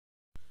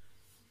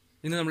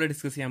ഇന്ന് നമ്മൾ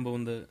ഡിസ്കസ് ചെയ്യാൻ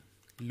പോകുന്നത്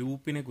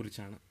ലൂപ്പിനെ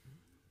കുറിച്ചാണ്.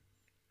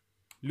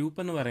 ലൂപ്പ്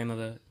എന്ന്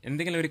പറയുന്നത്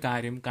എന്തെങ്കിലും ഒരു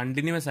കാര്യം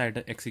കണ്ടിന്യൂസ്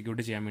ആയിട്ട്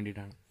എക്സിക്യൂട്ട് ചെയ്യാൻ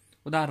വേണ്ടിയിട്ടാണ്.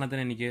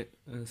 ഉദാഹരണത്തിന് എനിക്ക്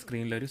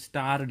സ്ക്രീനിലൊരു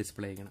സ്റ്റാർ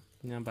ഡിസ്പ്ലേ ചെയ്യണം.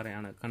 ഞാൻ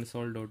പറയാണ്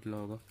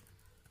console.log of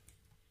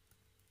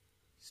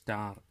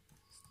സ്റ്റാർ.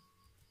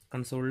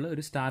 കൺസോളിൽ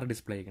ഒരു സ്റ്റാർ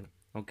ഡിസ്പ്ലേ ചെയ്യണം.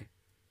 ഓക്കെ,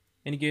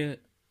 എനിക്ക്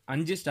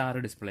 5 സ്റ്റാർ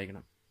ഡിസ്പ്ലേ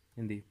ചെയ്യണം.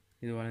 എന്ത് ചെയ്യും?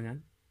 ഇതുപോലെ ഞാൻ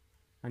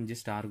 5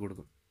 സ്റ്റാർ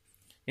കൊടുക്കും.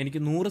 എനിക്ക്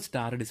 100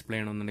 സ്റ്റാർ ഡിസ്പ്ലേ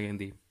ചെയ്യണമെന്നുണ്ടെങ്കിൽ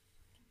എന്ത് ചെയ്യും?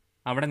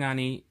 അവിടെ ഞാൻ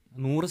ഈ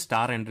 100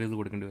 സ്റ്റാർ എൻ്റർ ചെയ്ത്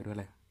കൊടുക്കേണ്ടി വരും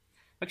അല്ലേ.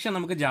 പക്ഷെ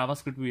നമുക്ക്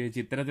ജാവാസ്ക്രിപ്റ്റ് ഉപയോഗിച്ച്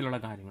ഇത്തരത്തിലുള്ള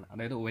കാര്യങ്ങൾ,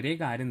 അതായത് ഒരേ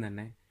കാര്യം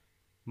തന്നെ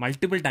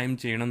മൾട്ടിപ്പിൾ ടൈം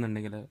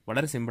ചെയ്യണമെന്നുണ്ടെങ്കിൽ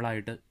വളരെ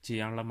സിമ്പിളായിട്ട്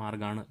ചെയ്യാനുള്ള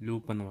മാർഗ്ഗമാണ്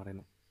ലൂപ്പ് എന്ന്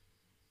പറയുന്നത്.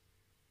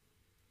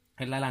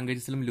 എല്ലാ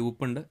ലാംഗ്വേജസിലും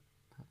ലൂപ്പുണ്ട്.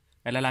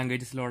 എല്ലാ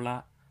ലാംഗ്വേജസിലുള്ള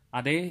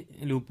അതേ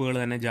ലൂപ്പുകൾ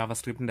തന്നെ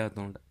ജാവാസ്ക്രിപ്റ്റിൻ്റെ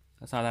അകത്തുണ്ട്.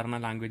 സാധാരണ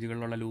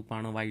ലാംഗ്വേജുകളിലുള്ള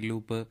ലൂപ്പാണ് while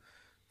loop,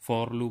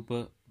 for loop,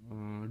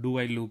 do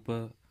while loop.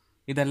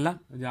 ഇതെല്ലാം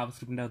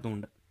ജാവാസ്ക്രിപ്റ്റിൻ്റെ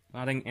അകത്തുമുണ്ട്.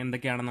 അത്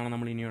എന്തൊക്കെയാണെന്നാണ്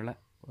നമ്മൾ ഇനിയുള്ള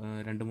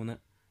 2-3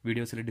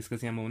 വീഡിയോസിൽ ഡിസ്കസ്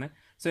ചെയ്യാൻ പോകുന്നത്.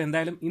 സോ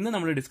എന്തായാലും ഇന്ന്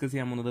നമ്മൾ ഡിസ്കസ്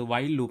ചെയ്യാൻ പോകുന്നത്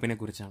വൈൽ ലൂപ്പിനെ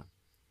കുറിച്ചാണ്.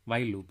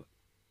 While loop.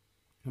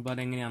 അപ്പോൾ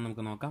അതെങ്ങനെയാണെന്ന്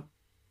നമുക്ക് നോക്കാം.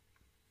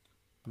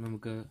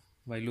 നമുക്ക്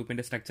വൈൽ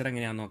ലൂപ്പിൻ്റെ സ്ട്രക്ചർ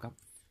എങ്ങനെയാണെന്ന് നോക്കാം.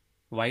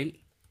 വൈൽ,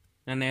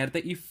 ഞാൻ നേരത്തെ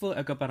ഇഫ്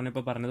ഒക്കെ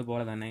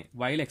പറഞ്ഞതുപോലെ തന്നെ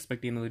വൈൽ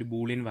എക്സ്പെക്ട് ചെയ്യുന്നത് ഒരു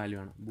ബൂളിയൻ വാല്യൂ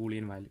ആണ്.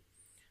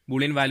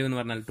 ബൂളിയൻ വാല്യൂ എന്ന്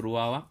പറഞ്ഞാൽ ട്രൂ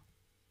ആവാം,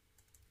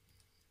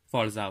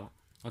 ഫോൾസ് ആവാം.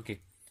 ഓക്കെ,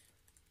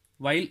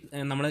 വൈൽ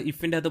നമ്മൾ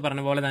ഇഫിൻ്റെ അകത്ത്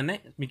പറഞ്ഞ പോലെ തന്നെ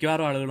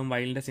മിക്കവാറും ആളുകളും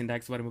വൈലിൻ്റെ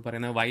സിൻടാക്സ് പറയുമ്പോൾ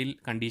പറയുന്നത് വൈൽ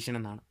കണ്ടീഷൻ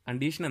എന്നാണ്.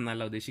 കണ്ടീഷൻ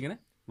എന്നല്ല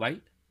ഉദ്ദേശിക്കുന്നത്, വൈൽ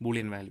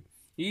ബൂളിയൻ വാല്യൂ.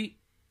 ഈ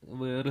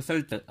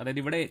റിസൾട്ട്, അതായത്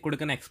ഇവിടെ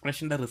കൊടുക്കുന്ന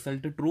എക്സ്പ്രഷൻ്റെ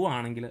റിസൾട്ട് ട്രൂ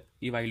ആണെങ്കിൽ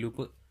ഈ വൈൽ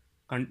ലൂപ്പ്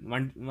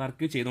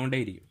വർക്ക്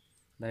ചെയ്തുകൊണ്ടേയിരിക്കും.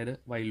 അതായത്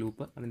വൈൽ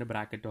ലൂപ്പ്, അതിൻ്റെ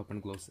ബ്രാക്കറ്റ് ഓപ്പൺ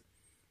ക്ലോസ്.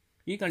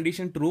 ഈ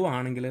കണ്ടീഷൻ ട്രൂ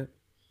ആണെങ്കിൽ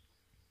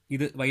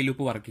ഇത് വൈൽ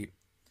ലൂപ്പ് വർക്ക് ചെയ്യും.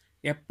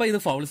 എപ്പോൾ ഇത്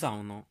ഫോൾസ്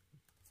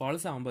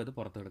ആവുമ്പോൾ ഇത്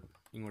പുറത്തെടുക്കും,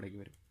 ഇങ്ങോട്ടേക്ക്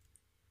വരും.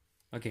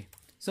 ഓക്കെ,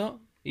 സോ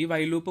ഈ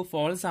വൈൽ ലൂപ്പ്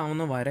ഫോൾസ്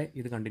ആവുന്ന വരെ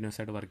ഇത് കണ്ടിന്യൂസ്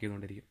ആയിട്ട് വർക്ക്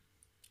ചെയ്തുകൊണ്ടിരിക്കും.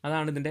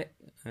 അതാണ് ഇതിൻ്റെ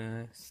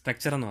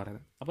സ്ട്രക്ചർ എന്ന്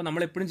പറയുന്നത്. അപ്പോൾ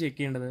നമ്മൾ എപ്പോഴും ചെക്ക്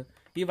ചെയ്യേണ്ടത്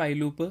ഈ വൈൽ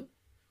ലൂപ്പ്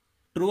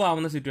ട്രൂ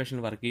ആവുന്ന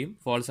സിറ്റുവേഷനിൽ വർക്ക് ചെയ്യും,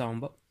 ഫോൾസ്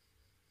ആവുമ്പോൾ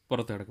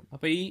പുറത്തെടുക്കും.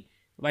 അപ്പോൾ ഈ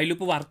വൈൽ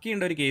ലൂപ്പ് വർക്ക്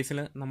ചെയ്യേണ്ട ഒരു കേസിൽ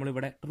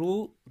നമ്മളിവിടെ ട്രൂ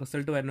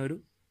റിസൾട്ട് വരുന്ന ഒരു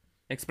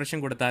എക്സ്പ്രഷൻ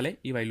കൊടുത്താലേ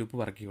ഈ വൈൽ ലൂപ്പ്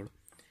വർക്ക് ചെയ്യുള്ളൂ.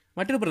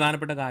 മറ്റൊരു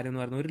പ്രധാനപ്പെട്ട കാര്യം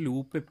എന്ന് പറയുന്നത് ഒരു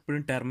ലൂപ്പ്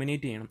എപ്പോഴും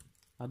ടെർമിനേറ്റ് ചെയ്യണം.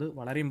 അത്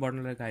വളരെ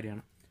ഇമ്പോർട്ടൻ്റ് ഒരു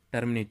കാര്യമാണ്.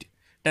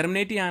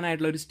 ടെർമിനേറ്റ്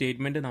ചെയ്യാനായിട്ടുള്ള ഒരു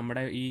സ്റ്റേറ്റ്മെൻറ്റ്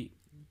നമ്മുടെ ഈ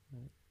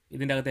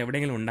ഇതിൻ്റെ അകത്ത്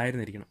എവിടെയെങ്കിലും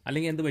ഉണ്ടായിരുന്നിരിക്കണം.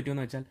 അല്ലെങ്കിൽ എന്ത്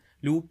പറ്റുമെന്ന് വെച്ചാൽ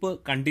ലൂപ്പ്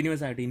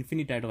കണ്ടിന്യൂസ് ആയിട്ട്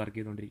ഇൻഫിനിറ്റ് ആയിട്ട് വർക്ക്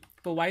ചെയ്തുകൊണ്ടിരിക്കും.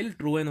 ഇപ്പോൾ വൈൽ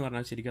ട്രൂ എന്ന്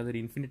പറഞ്ഞാൽ ശരിക്കും അതൊരു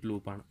ഇൻഫിനിറ്റ്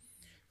ലൂപ്പാണ്.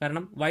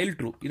 കാരണം വൈൽ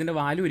ട്രൂ, ഇതിൻ്റെ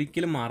വാല്യൂ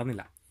ഒരിക്കലും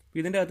മാറുന്നില്ല.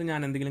 ഇതിൻ്റെ അകത്ത് ഞാൻ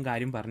എന്തെങ്കിലും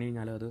കാര്യം പറഞ്ഞു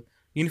കഴിഞ്ഞാൽ അത്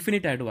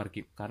ഇൻഫിനിറ്റ് ആയിട്ട് വർക്ക്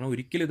ചെയ്യും. കാരണം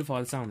ഒരിക്കലും ഇത്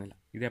ഫോൾസ് ആവുന്നില്ല.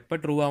 ഇത് എപ്പോൾ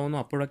ട്രൂ ആവുന്നു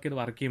അപ്പോഴൊക്കെ ഇത്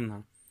വർക്ക്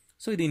ചെയ്യുന്നതാണ്.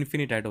 സോ ഇത്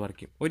ഇൻഫിനിറ്റ് ആയിട്ട് വർക്ക്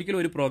ചെയ്യും. ഒരിക്കലും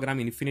ഒരു പ്രോഗ്രാം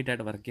ഇൻഫിനിറ്റ്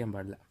ആയിട്ട് വർക്ക് ചെയ്യാൻ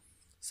പാടില്ല.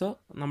 സോ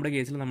നമ്മുടെ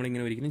കേസിൽ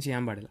നമ്മളിങ്ങനെ ഒരിക്കലും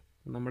ചെയ്യാൻ പാടില്ല.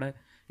 നമ്മുടെ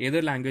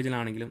ഏതൊരു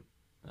ലാംഗ്വേജിലാണെങ്കിലും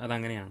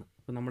അതങ്ങനെയാണ്.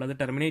 അപ്പോൾ നമ്മളത്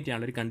ടെർമിനേറ്റ്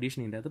ചെയ്യാനുള്ള ഒരു കണ്ടീഷൻ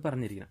ഇതിൻ്റെ അത്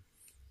പറഞ്ഞിരിക്കണം.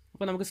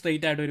 അപ്പോൾ നമുക്ക്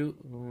സ്ട്രെയിറ്റ്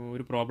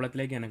ആയിട്ടൊരു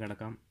പ്രോബ്ലത്തിലേക്ക് തന്നെ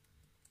കിടക്കാം.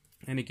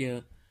 എനിക്ക്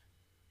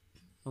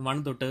 1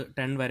 തൊട്ട്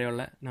 10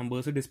 വരെയുള്ള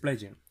നമ്പേഴ്സ് ഡിസ്പ്ലേ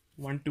ചെയ്യണം.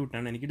 1 to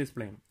 10 എനിക്ക്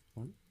ഡിസ്പ്ലേ ചെയ്യണം.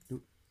 1, 2,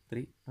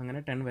 3 അങ്ങനെ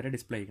 10 വരെ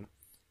ഡിസ്പ്ലേ ചെയ്യണം.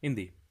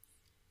 എന്ത് ചെയ്യും?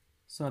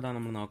 സോ അതാണ്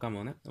നമ്മൾ നോക്കാൻ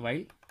പോകുന്നത്.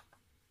 വൈൽ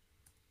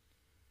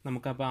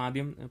നമുക്കപ്പോൾ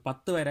ആദ്യം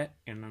 10 വരെ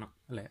എണ്ണണം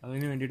അല്ലേ.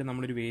 അതിന് വേണ്ടിയിട്ട്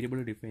നമ്മളൊരു വേരിയബിൾ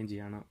ഡിഫൈൻ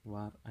ചെയ്യാണ്.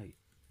 var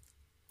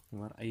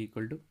i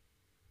ഈക്വൽ ടു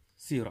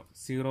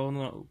 0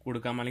 എന്ന്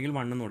കൊടുക്കാം, അല്ലെങ്കിൽ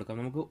 1 എന്ന് കൊടുക്കാം.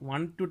 നമുക്ക്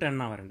 1 to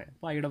 10 ആണ് വരണ്ടേ.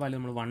 അപ്പോൾ ഐയുടെ വാല്യൂ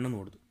നമ്മൾ 1 എന്ന്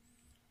കൊടുത്തു.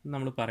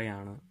 നമ്മൾ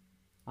പറയാണ്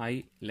i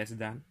ലെസ്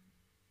ദാൻ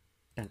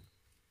 10.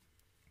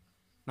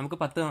 നമുക്ക്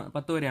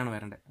 10 വരെയാണ്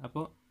വരണ്ടേ.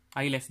 അപ്പോൾ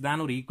i less than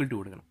or equal to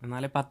കൊടുക്കണം,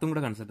 എന്നാലേ 10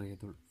 കൂടെ കൺസിഡർ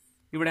ചെയ്യത്തുള്ളൂ.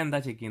 ഇവിടെ എന്താ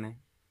ചെക്ക് ചെയ്യുന്നത്?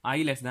 i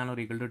less than or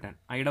equal to 10.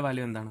 ഐയുടെ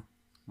വാല്യൂ എന്താണ്?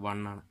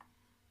 1 ആണ്.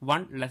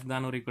 1 less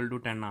than or equal to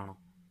 10 ആണോ?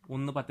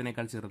 1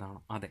 10നേക്കാൾ ചെറുതാണോ?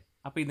 അതെ.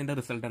 അപ്പോൾ ഇതിൻ്റെ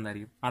റിസൾട്ട്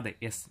എന്തായിരിക്കും? അതെ,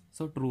 യെസ്.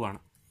 സോ ട്രൂ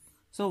ആണ്.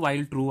 സോ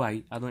വൈൽ ട്രൂ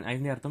ആയി,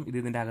 അതിൻ്റെ അർത്ഥം ഇത്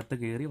ഇതിൻ്റെ അകത്ത്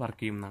കയറി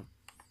വർക്ക് ചെയ്യുന്നതാണ്.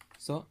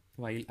 So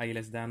while i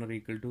less than or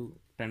equal to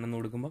 10 എന്ന്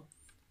കൊടുക്കുമ്പോൾ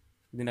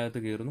ഇതിൻ്റെ അകത്ത്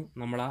കയറുന്നു.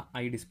 നമ്മൾ ആ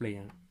i ഡിസ്പ്ലേ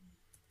ചെയ്യാണ്.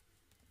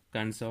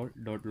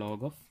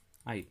 console.log of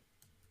i.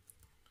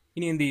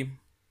 ഇനി എന്ത് ചെയ്യും?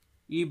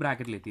 ഈ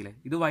ബ്രാക്കറ്റിൽ എത്തിയില്ലേ,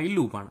 ഇത് വൈൽ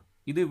ലൂപ്പാണ്.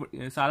 ഇത്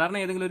സാധാരണ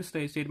ഏതെങ്കിലും ഒരു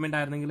സ്റ്റേറ്റ്മെൻറ്റ്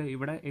ആയിരുന്നെങ്കിൽ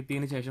ഇവിടെ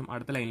എത്തിയതിന് ശേഷം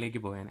അടുത്ത ലൈനിലേക്ക്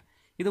പോയേനെ.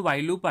 ഇത്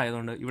വൈൽ ലൂപ്പ്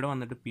ആയതുകൊണ്ട് ഇവിടെ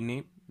വന്നിട്ട്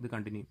പിന്നെയും ഇത്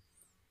കണ്ടിന്യൂ.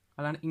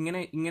 അതാണ്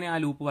ഇങ്ങനെ ആ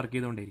ലൂപ്പ് വർക്ക്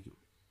ചെയ്തുകൊണ്ടേയിരിക്കും.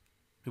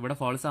 ഇവിടെ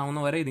ഫോൾസ്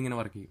ആവുന്ന വരെ ഇതിങ്ങനെ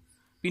വർക്ക് ചെയ്യും.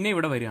 പിന്നെ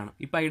ഇവിടെ വരികയാണ്.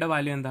 ഇപ്പോൾ ഐയുടെ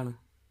വാല്യൂ എന്താണ്?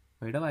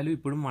 ഐയുടെ വാല്യൂ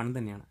ഇപ്പോഴും 1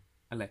 തന്നെയാണ്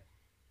അല്ലേ.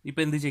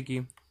 ഇപ്പോൾ എന്ത് ചെക്ക്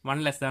ചെയ്യും?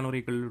 1 less than or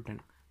equal to 10.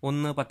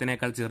 1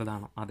 10നേക്കാൾ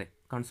ചെറുതാണോ? അതെ.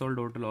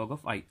 console.log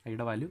of i.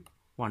 ഐയുടെ വാല്യൂ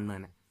 1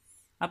 തന്നെ.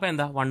 അപ്പോൾ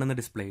എന്താ? 1 എന്ന്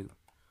ഡിസ്പ്ലേ ചെയ്തു.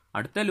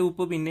 അടുത്ത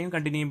ലൂപ്പ് പിന്നെയും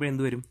കണ്ടിന്യൂ ചെയ്യുമ്പോൾ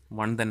എന്ത് വരും?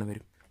 1 തന്നെ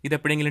വരും. ഇത്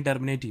എപ്പോഴെങ്കിലും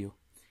ടെർമിനേറ്റ് ചെയ്യുമോ?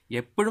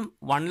 എപ്പോഴും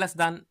 1 less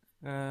than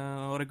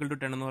or equal to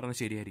 10 എന്ന് പറഞ്ഞാൽ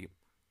ശരിയായിരിക്കും.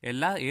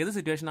 ഏത്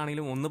സിറ്റുവേഷൻ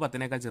ആണെങ്കിലും 1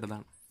 10നേക്കാൾ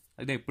ചെറുതാണ്.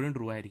 ഇത് എപ്പോഴും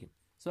ട്രൂ ആയിരിക്കും.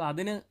 സോ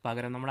അതിന്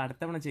പകരം നമ്മൾ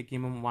അടുത്ത തവണ ചെക്ക്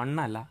ചെയ്യുമ്പോൾ 1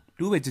 അല്ല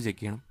 2 വെച്ച്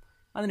ചെക്ക് ചെയ്യണം.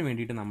 അതിന്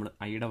വേണ്ടിയിട്ട് നമ്മൾ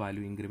ഐയുടെ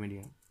വാല്യൂ ഇൻക്രിമെൻറ്റ്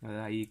ചെയ്യണം.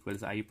 അതായത് i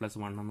ഈക്വൽസ് i പ്ലസ്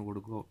 1 എന്ന്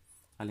കൊടുക്കുകയോ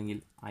അല്ലെങ്കിൽ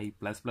i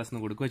പ്ലസ് പ്ലസ്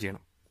എന്ന് കൊടുക്കുകയോ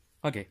ചെയ്യണം.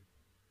 ഓക്കെ,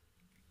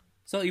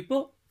 സോ ഇപ്പോൾ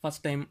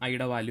ഫസ്റ്റ് ടൈം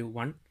ഐയുടെ value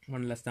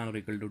 1 less than or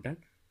equal to 10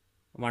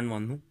 1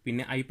 വന്നു.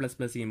 പിന്നെ i പ്ലസ്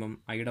പ്ലസ് ചെയ്യുമ്പം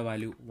ഐയുടെ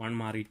വാല്യൂ 1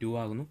 മാറി 2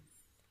 ആകുന്നു.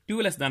 2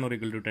 less than or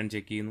equal to 10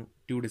 check ചെയ്യുന്നു,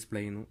 2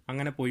 ഡിസ്പ്ലേ ചെയ്യുന്നു.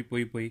 അങ്ങനെ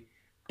പോയി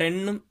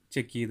 10ഉം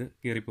ചെക്ക് ചെയ്ത്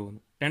കയറിപ്പോകുന്നു.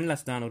 10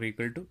 less than or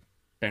equal to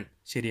 10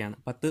 ശരിയാണ്.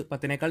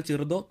 10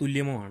 ചെറുതോ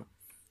തുല്യമോ ആണ്.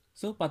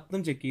 സോ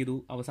 10ഉം ചെക്ക് ചെയ്തു.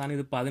 അവസാനം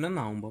ഇത് 11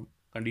 ആകുമ്പം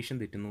കണ്ടീഷൻ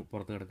തെറ്റുന്നു,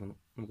 പുറത്ത് കിടക്കുന്നു.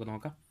 നമുക്ക്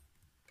നോക്കാം.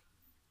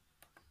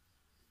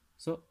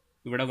 സോ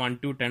ഇവിടെ 1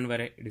 to 10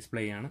 വരെ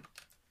ഡിസ്പ്ലേ ചെയ്യാണ്.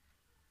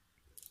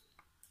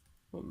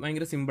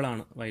 ഭയങ്കര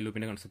സിമ്പിളാണ് വൈൽ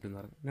ലൂപ്പിൻ്റെ കൺസെപ്റ്റ് എന്ന്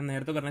പറയുന്നത്. ഞാൻ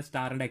നേരത്തെ പറഞ്ഞ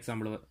സ്റ്റാറിൻ്റെ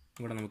എക്സാമ്പിൾ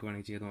ഇവിടെ നമുക്ക്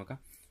വേണമെങ്കിൽ ചെയ്ത് നോക്കാം.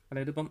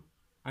 അതായത് ഇപ്പം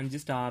 5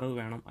 സ്റ്റാർ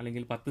വേണം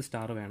അല്ലെങ്കിൽ 10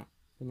 സ്റ്റാർ വേണം.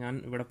 അപ്പം ഞാൻ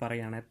ഇവിടെ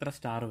പറയുകയാണ് എത്ര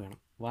സ്റ്റാർ വേണം.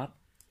 വാർ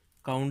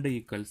കൗണ്ട്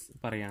ഈക്വൽസ്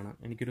പറയുകയാണ്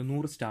എനിക്കൊരു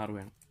 100 സ്റ്റാർ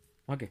വേണം.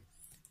 ഓക്കെ,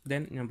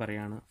 ദെൻ ഞാൻ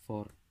പറയുകയാണ്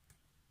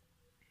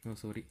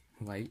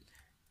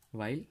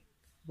വൈൽ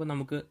ഇപ്പോൾ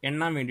നമുക്ക്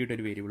എണ്ണാൻ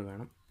വേണ്ടിയിട്ടൊരു വേരിയബിൾ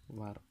വേണം.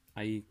 വാർ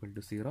ഐ ഈക്വൽ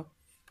ടു 0.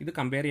 ഇത്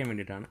കമ്പയർ ചെയ്യാൻ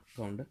വേണ്ടിയിട്ടാണ്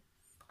count.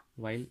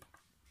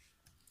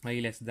 Y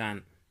less than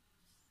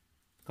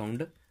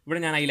count. ഇവിടെ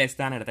ഞാൻ ഐ ലെസ്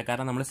ദാൻ എടുത്തത്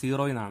കാരണം നമ്മൾ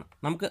 0യിൽ നിന്നാണ്.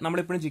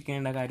 നമ്മളെപ്പോഴും ചെക്ക്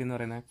ചെയ്യേണ്ട കാര്യം എന്ന്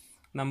പറയുന്നത്,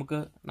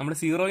 നമ്മൾ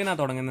 0യിൽ നിന്നാണ്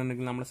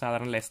തുടങ്ങുന്നുണ്ടെങ്കിൽ നമ്മൾ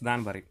സാധാരണ ലെസ് ദാൻ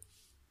പറയും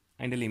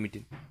അതിൻ്റെ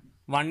ലിമിറ്റ്.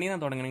 1ൽ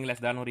നിന്നാണ് തുടങ്ങണമെങ്കിൽ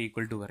less than or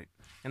equal to പറയും.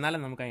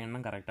 എന്നാലും നമുക്ക് ആ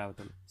എണ്ണം correct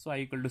ആവത്തുള്ളൂ. So I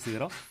equal to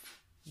 0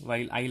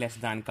 while I less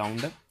than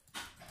count.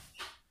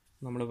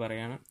 നമ്മൾ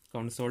പറയുകയാണ്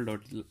console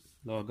dot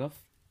log of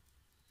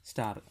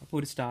star. അപ്പോൾ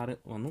ഒരു സ്റ്റാർ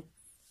വന്നു.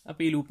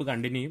 അപ്പോൾ ഈ ലൂപ്പ്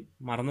കണ്ടിന്യൂ ചെയ്യും.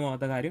 മറന്നു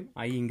പോകാത്ത കാര്യം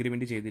ഐ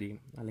ഇൻക്രിമെൻറ്റ്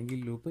ചെയ്തിരിക്കണം, അല്ലെങ്കിൽ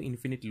ലൂപ്പ്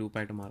ഇൻഫിനിറ്റ്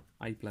ലൂപ്പായിട്ട് മാറും.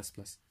 I++.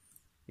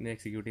 ഇനി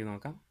എക്സിക്യൂട്ട് ചെയ്ത്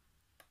നോക്കാം.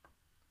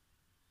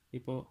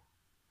 ഇപ്പോൾ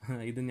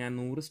ഇത് ഞാൻ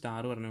 100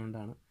 സ്റ്റാർ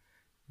പറഞ്ഞുകൊണ്ടാണ്.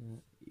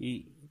 ഈ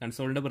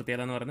കൺസോളിൻ്റെ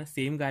പ്രത്യേകത എന്ന് പറഞ്ഞാൽ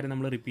സെയിം കാര്യം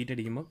നമ്മൾ റിപ്പീറ്റ്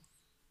അടിക്കുമ്പോൾ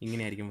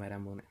ഇങ്ങനെയായിരിക്കും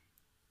വരാൻ പോകുന്നത്.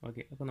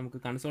 ഓക്കെ, അപ്പോൾ നമുക്ക്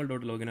കൺസോൾ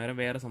ഡോട്ട് ലോഗിന് വരെ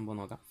വേറെ സംഭവം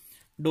നോക്കാം.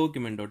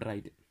 Document dot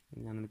right.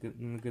 ഞാൻ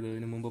നിങ്ങൾക്ക്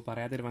ഇതിന് മുമ്പ്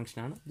പറയാത്തൊരു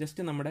ഫംഗ്ഷനാണ്.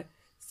 ജസ്റ്റ് നമ്മുടെ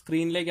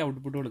സ്ക്രീനിലേക്ക്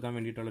ഔട്ട്പുട്ട് കൊടുക്കാൻ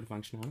വേണ്ടിയിട്ടുള്ളൊരു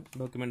ഫംഗ്ഷനാണ്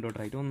ഡോക്യുമെൻറ്റ് ഡോട്ട്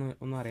റൈറ്റ്.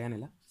 ഒന്നും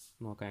അറിയാനില്ല,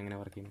 നോക്കാം എങ്ങനെ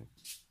വർക്ക് ചെയ്യുന്നത്.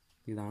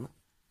 ഇതാണ്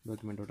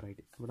ഡോക്യുമെൻറ്റ് ഡോട്ട്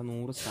റൈറ്റ്. ഇവിടെ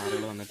 100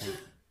 സ്റ്റാറുകൾ വന്നിട്ടുണ്ട്.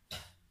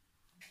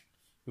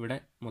 ഇവിടെ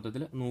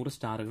മൊത്തത്തിൽ 100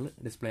 സ്റ്റാറുകൾ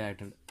ഡിസ്പ്ലേ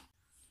ആയിട്ടുണ്ട്.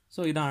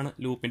 സോ ഇതാണ്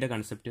ലൂപ്പിൻ്റെ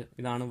കൺസെപ്റ്റ്.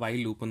 ഇതാണ് വൈൽ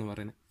ലൂപ്പ് എന്ന്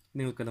പറയുന്നത്.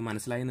 നിങ്ങൾക്കത്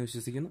മനസ്സിലായി എന്ന്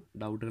വിശ്വസിക്കുന്നു.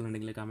 ഡൗട്ടുകൾ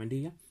ഉണ്ടെങ്കിൽ കമൻറ്റ്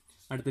ചെയ്യാം.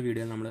 അടുത്ത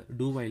വീഡിയോയിൽ നമ്മൾ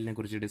ഡു വൈലിനെ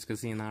കുറിച്ച്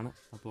ഡിസ്കസ് ചെയ്യുന്നതാണ്.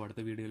 അപ്പോൾ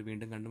അടുത്ത വീഡിയോയിൽ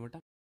വീണ്ടും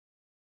കണ്ടുമുട്ടാം.